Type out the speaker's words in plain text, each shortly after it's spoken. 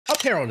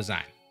apparel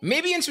design.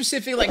 Maybe in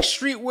specific like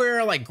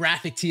streetwear, like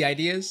graphic tee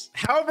ideas.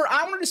 However,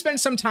 I wanted to spend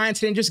some time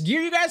today and just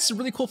gear you guys some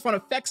really cool fun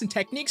effects and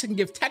techniques that can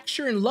give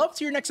texture and love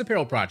to your next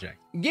apparel project.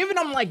 Given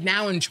I'm like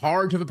now in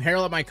charge of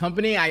apparel at my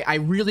company,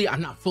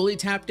 I'm not fully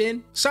tapped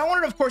in. So I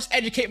wanted to, of course,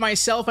 educate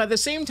myself at the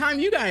same time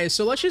you guys.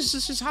 So let's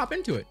just hop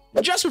into it.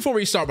 Just before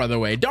we start, by the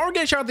way, don't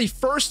forget to check out the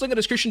first link in the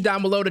description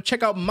down below to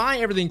check out my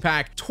everything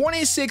pack.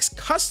 26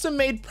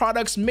 custom-made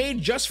products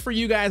made just for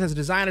you guys as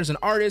designers and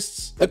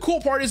artists. The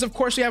cool part is, of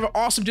course, we have an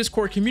awesome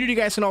Discord community you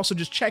guys can also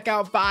just check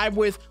out, vibe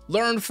with,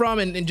 learn from,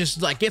 and just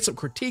like get some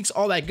critiques,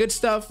 all that good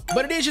stuff.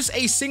 But it is just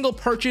a single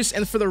purchase,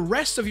 and for the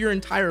rest of your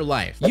entire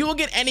life, you will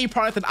get any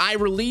product that I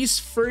release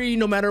free,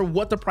 no matter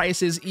what the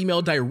price is,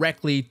 emailed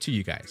directly to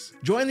you guys.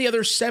 Join the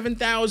other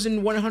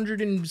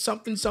 7,100 and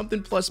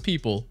something plus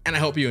people, and I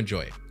hope you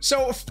enjoy it.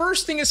 So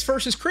first thing is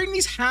first is creating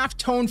these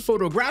half-tone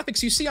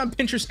photographics you see on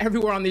Pinterest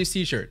everywhere on these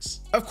t-shirts.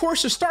 Of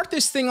course, to start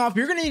this thing off,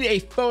 you're gonna need a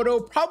photo,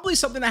 probably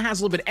something that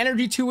has a little bit of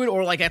energy to it,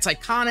 or like that's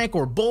iconic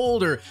or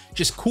bold or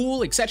just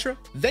cool, etc.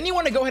 Then you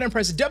want to go ahead and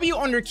press W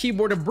on your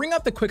keyboard to bring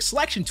up the quick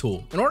selection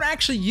tool in order to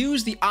actually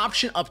use the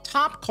option up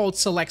top called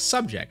select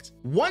subject.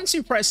 Once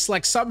you press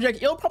select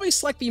subject, it'll probably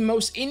select the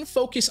most in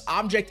focus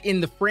object in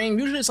the frame.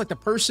 Usually it's like the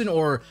person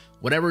or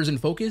whatever is in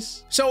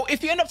focus. So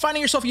if you end up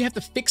finding yourself you have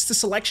to fix the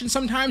selection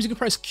sometimes, you can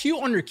press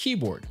Q on your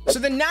keyboard. So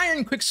then now you're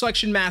in quick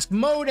selection mask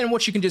mode, and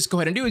what you can just go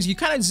ahead and do is you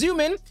kind of zoom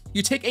in,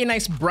 you take a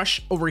nice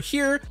brush over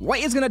here,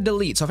 white is gonna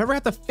delete. So if I ever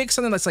have to fix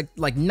something that's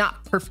like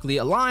not perfectly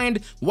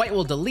aligned, white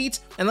will delete.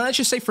 And then let's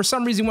just say for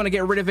some reason you want to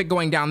get rid of it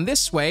going down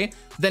this way,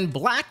 then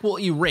black will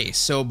erase.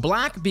 So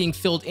black being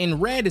filled in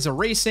red is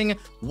erasing,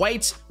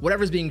 white,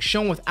 whatever's being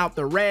shown without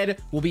the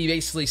red, will be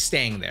basically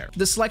staying there.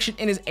 The selection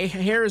in his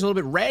hair is a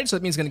little bit red, so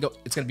that means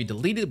it's gonna be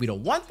deleted. We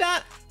don't want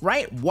that,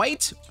 right?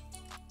 White,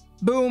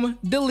 boom,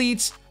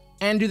 delete,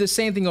 and do the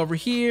same thing over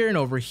here, and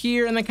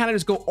then kind of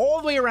just go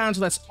all the way around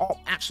so that's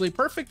all absolutely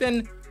perfect.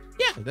 And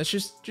yeah, let's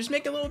just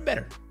make it a little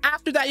better.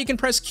 After that, you can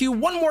press Q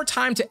one more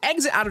time to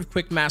exit out of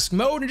quick mask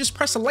mode and just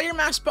press the layer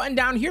mask button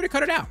down here to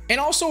cut it out.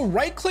 And also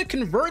right click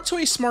convert to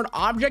a smart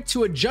object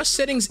to adjust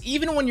settings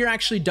even when you're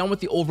actually done with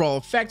the overall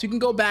effect. You can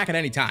go back at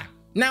any time.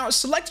 Now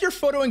select your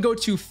photo and go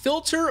to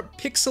filter,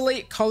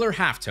 pixelate, color,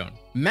 halftone.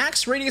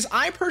 Max radius,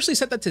 I personally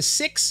set that to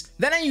 6.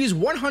 Then I use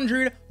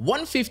 100,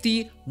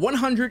 150,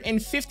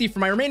 150 for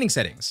my remaining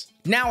settings.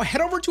 Now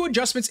head over to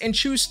adjustments and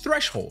choose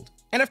threshold.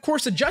 And of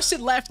course, adjust it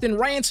left and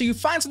right until you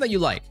find something that you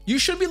like. You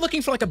should be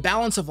looking for like a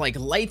balance of like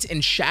light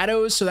and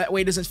shadows, so that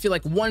way it doesn't feel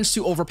like one's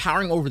too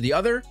overpowering over the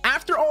other.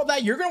 After all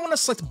that, you're gonna wanna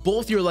select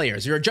both your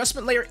layers, your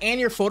adjustment layer and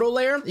your photo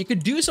layer. You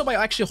could do so by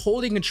actually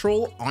holding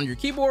control on your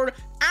keyboard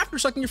after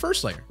selecting your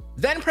first layer.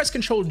 Then press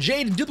Ctrl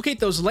J to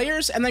duplicate those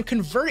layers and then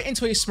convert it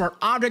into a smart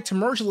object to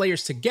merge the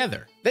layers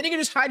together. Then you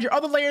can just hide your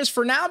other layers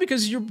for now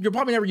because you'll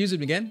probably never use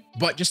them again,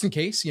 but just in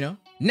case, you know.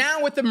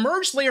 Now with the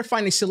merged layer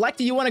finally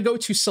selected, you wanna go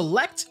to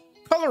select,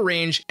 color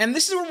range, and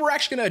this is where we're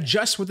actually going to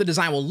adjust what the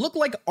design will look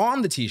like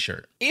on the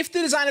t-shirt. If the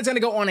design is going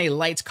to go on a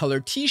light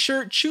colored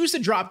t-shirt, choose the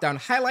drop down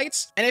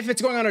highlights, and if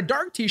it's going on a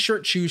dark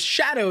t-shirt, choose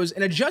shadows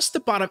and adjust the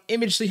bottom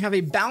image so you have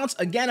a balance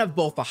again of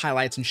both the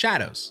highlights and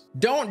shadows.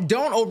 Don't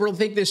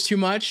overthink this too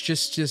much,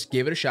 just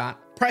give it a shot.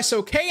 Press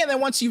OK, and then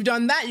once you've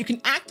done that, you can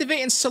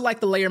activate and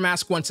select the layer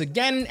mask once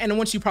again, and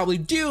once you probably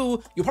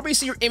do, you'll probably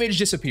see your image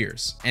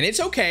disappears. And it's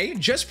okay,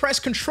 just press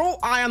Ctrl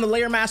I on the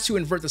layer mask to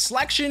invert the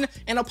selection,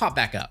 and it'll pop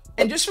back up.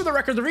 And just for the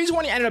record, the reason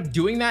why you ended up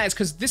doing that is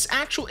because this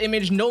actual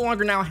image no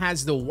longer now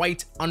has the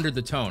white under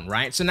the tone,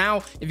 right? So now,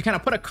 if you kind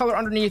of put a color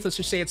underneath, let's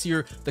just say it's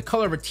the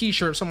color of a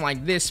t-shirt, something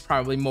like this,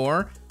 probably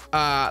more.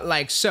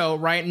 Like so,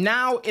 right?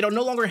 Now it'll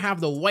no longer have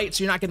the white,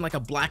 so you're not getting like a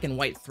black and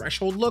white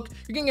threshold look.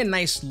 You're getting a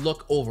nice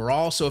look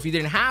overall. So if you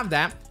didn't have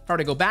that, if I were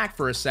to go back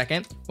for a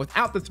second,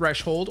 without the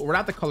threshold or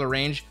without the color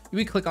range, you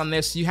would click on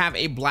this, you have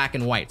a black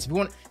and white. So if you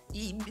want,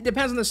 it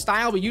depends on the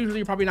style, but usually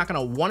you're probably not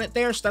gonna want it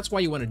there, so that's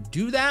why you wanna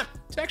do that,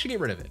 to actually get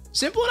rid of it.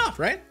 Simple enough,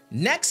 right?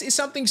 Next is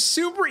something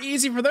super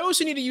easy for those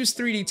who need to use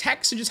 3D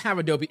text and just have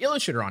Adobe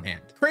Illustrator on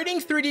hand.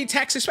 Creating 3D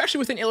text, especially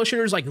within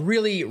Illustrator, is like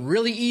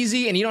really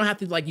easy, and you don't have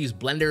to like use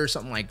Blender or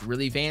something like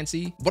really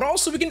fancy. But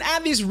also we can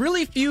add these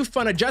really few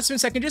fun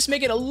adjustments that can just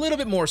make it a little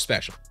bit more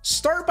special.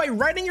 Start by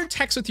writing your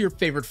text with your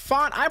favorite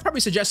font. I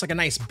probably suggest like a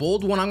nice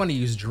bold one. I'm gonna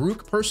use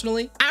Druk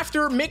personally.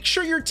 After, make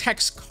sure your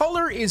text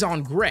color is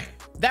on gray.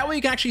 That way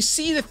you can actually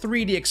see the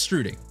 3D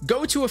extruding.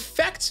 Go to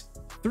Effect,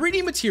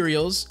 3D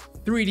Materials,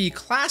 3D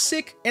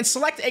Classic, and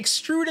select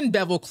Extrude and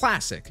Bevel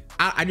Classic.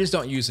 I just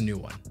don't use a new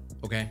one,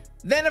 okay?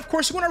 Then of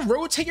course you want to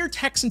rotate your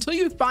text until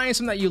you find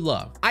something that you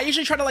love. I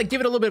usually try to like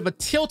give it a little bit of a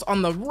tilt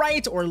on the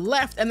right or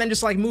left and then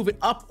just like move it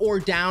up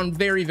or down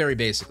very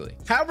basically.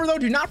 However though,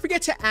 do not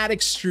forget to add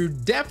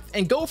extrude depth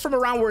and go from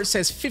around where it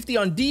says 50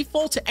 on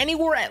default to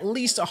anywhere at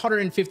least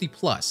 150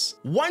 plus.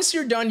 Once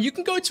you're done, you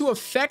can go to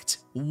Effect,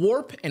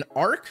 Warp, and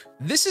Arc.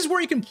 This is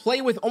where you can play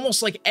with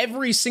almost like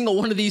every single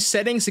one of these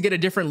settings to get a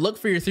different look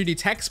for your 3D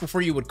text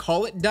before you would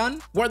call it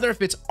done. Whether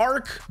if it's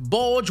arc,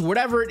 bulge,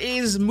 whatever it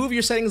is, move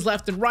your settings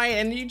left and right,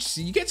 and you just So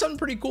you get something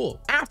pretty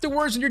cool.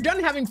 Afterwards, when you're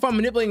done having fun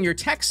manipulating your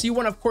text, you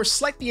want to, of course,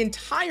 select the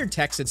entire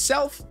text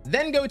itself,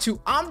 then go to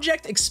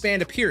Object,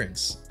 Expand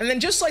Appearance. And then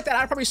just like that,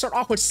 I'd probably start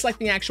off with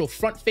selecting the actual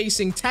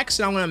front-facing text,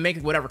 and I'm going to make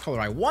it whatever color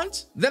I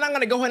want. Then I'm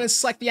going to go ahead and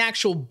select the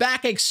actual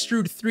back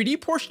extrude 3D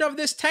portion of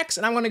this text,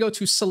 and I'm going to go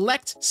to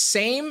Select,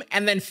 Same,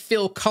 and then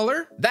Fill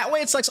Color. That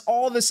way it selects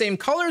all the same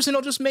colors, and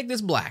it'll just make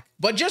this black.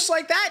 But just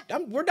like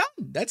that, we're done.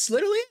 That's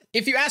literally it.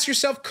 If you ask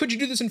yourself, could you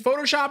do this in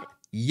Photoshop?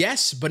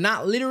 Yes, but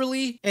not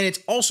literally. And it's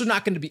also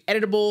not going to be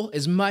editable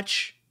as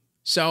much.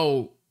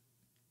 So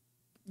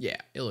yeah,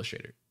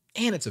 Illustrator.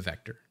 And it's a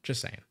vector,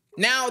 just saying.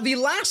 Now, the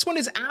last one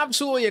is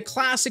absolutely a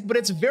classic, but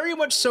it's very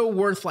much so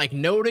worth like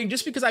noting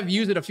just because I've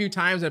used it a few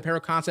times in Apparel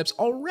Concepts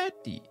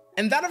already.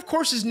 And that, of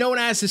course, is known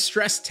as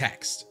distress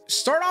text.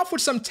 Start off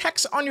with some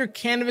text on your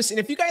canvas, and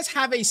if you guys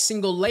have a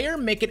single layer,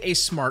 make it a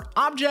smart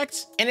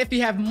object. And if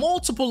you have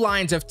multiple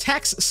lines of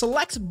text,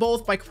 select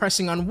both by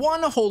pressing on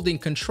one, holding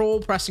Control,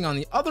 pressing on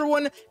the other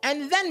one,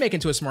 and then make it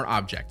into a smart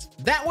object.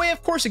 That way,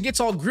 of course, it gets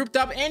all grouped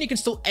up, and you can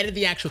still edit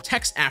the actual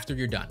text after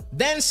you're done.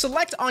 Then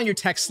select on your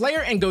text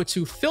layer and go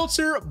to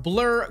Filter,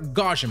 Blur,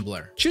 Gaussian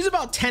Blur. Choose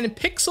about 10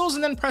 pixels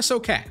and then press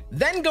OK.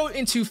 Then go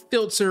into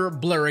Filter,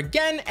 Blur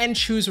again, and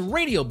choose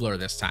Radial Blur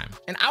this time.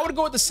 And I would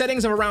go with the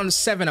settings of around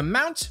 7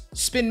 amount,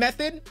 spin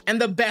method,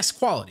 and the best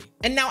quality.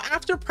 And now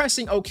after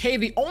pressing OK,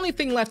 the only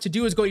thing left to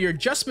do is go to your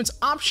adjustments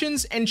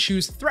options and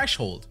choose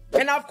threshold.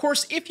 And now, of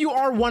course, if you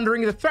are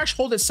wondering the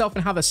threshold itself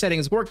and how the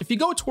settings work, if you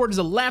go towards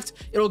the left,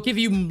 it'll give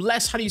you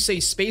less, how do you say,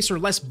 space or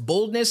less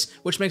boldness,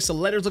 which makes the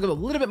letters look a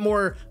little bit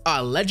more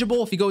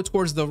legible. If you go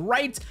towards the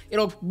right,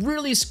 it'll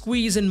really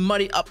squeeze and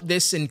muddy up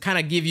this and kind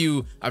of give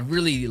you a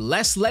really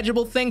less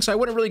legible thing. So I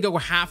wouldn't really go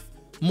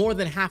more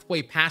than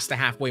halfway past the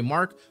halfway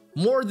mark.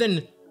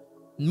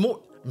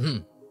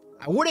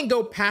 I wouldn't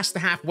go past the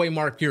halfway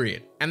mark,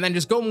 period. And then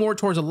just go more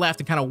towards the left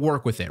and kind of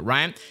work with it,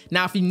 right?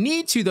 Now, if you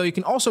need to, though, you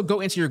can also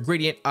go into your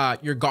gradient,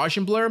 your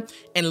Gaussian blur,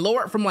 and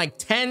lower it from like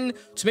 10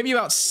 to maybe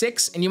about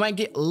 6, and you might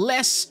get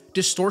less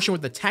distortion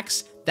with the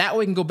text. That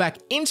way you can go back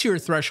into your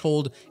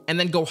threshold and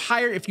then go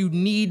higher if you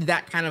need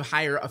that kind of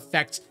higher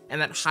effect and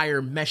that higher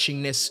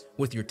meshingness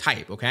with your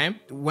type, okay?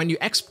 When you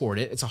export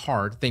it, it's a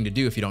hard thing to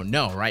do if you don't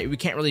know, right? We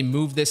can't really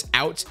move this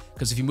out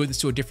because if you move this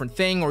to a different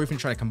thing or even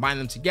try to combine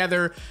them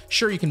together,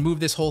 sure, you can move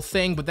this whole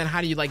thing, but then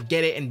how do you like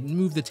get it and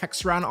move the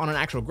text around on an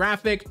actual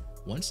graphic?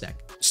 One sec.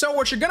 So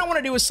what you're gonna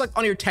wanna do is select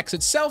on your text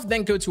itself,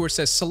 then go to where it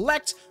says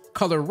select,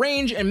 color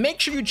range, and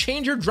make sure you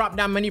change your drop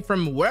down menu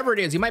from wherever it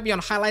is. You might be on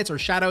highlights or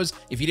shadows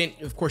if you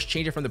didn't, of course,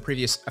 change it from the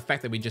previous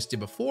effect that we just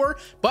did before,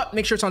 but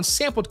make sure it's on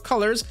sampled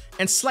colors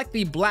and select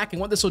the black. And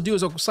what this will do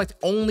is it'll select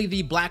only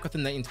the black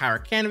within the entire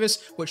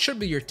canvas, which should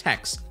be your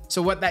text.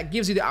 So what that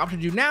gives you the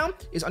option to do now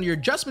is on your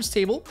adjustments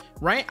table,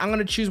 right? I'm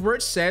gonna choose where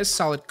it says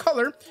solid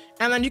color,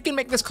 and then you can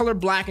make this color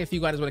black if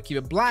you guys wanna keep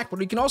it black, but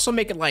you can also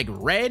make it like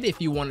red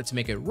if you wanted to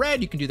make it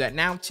red. You can do that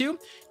now too.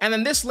 And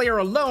then this layer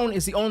alone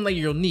is the only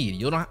layer you'll need.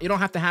 You don't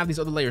have to have these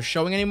other layers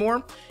showing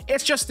anymore.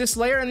 It's just this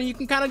layer, and then you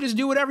can kind of just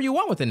do whatever you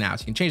want with it now.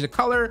 So you can change the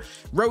color,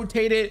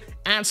 rotate it,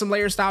 add some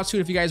layer styles to it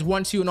if you guys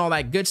want to, and all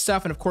that good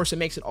stuff. And of course, it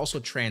makes it also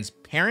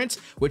transparent,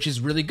 which is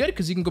really good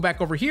because you can go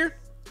back over here,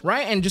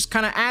 right? And just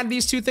kind of add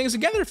these two things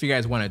together if you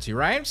guys wanted to,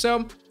 right?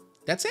 So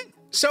that's it.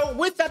 So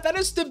with that, that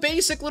is the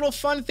basic little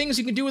fun things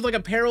you can do with like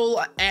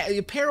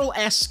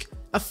apparel-esque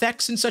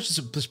effects and such.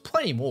 There's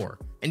plenty more.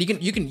 And you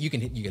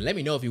can let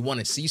me know if you want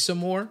to see some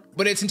more,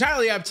 but it's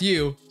entirely up to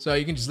you. So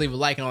you can just leave a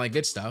like and all that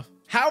good stuff.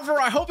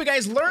 However, I hope you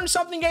guys learned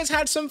something, you guys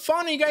had some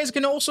fun, and you guys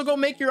can also go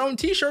make your own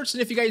t-shirts.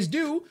 And if you guys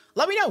do,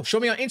 let me know.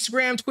 Show me on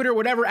Instagram, Twitter,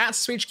 whatever, at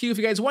SesoHQ if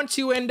you guys want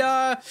to. And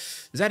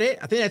is that it?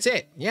 I think that's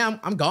it. Yeah,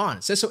 I'm gone.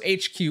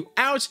 SesoHQ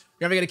out.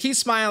 Remember, you gotta keep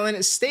smiling,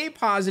 stay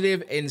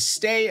positive, and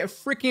stay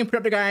freaking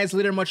productive, guys.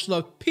 Later, much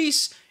love,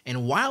 peace.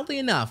 And wildly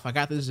enough, I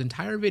got this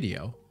entire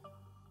video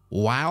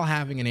while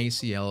having an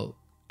ACL,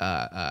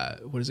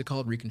 what is it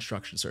called?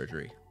 Reconstruction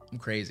surgery. I'm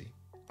crazy.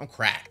 I'm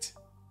cracked.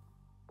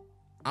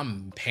 I'm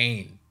in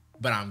pain,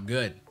 but I'm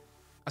good.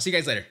 I'll see you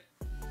guys later.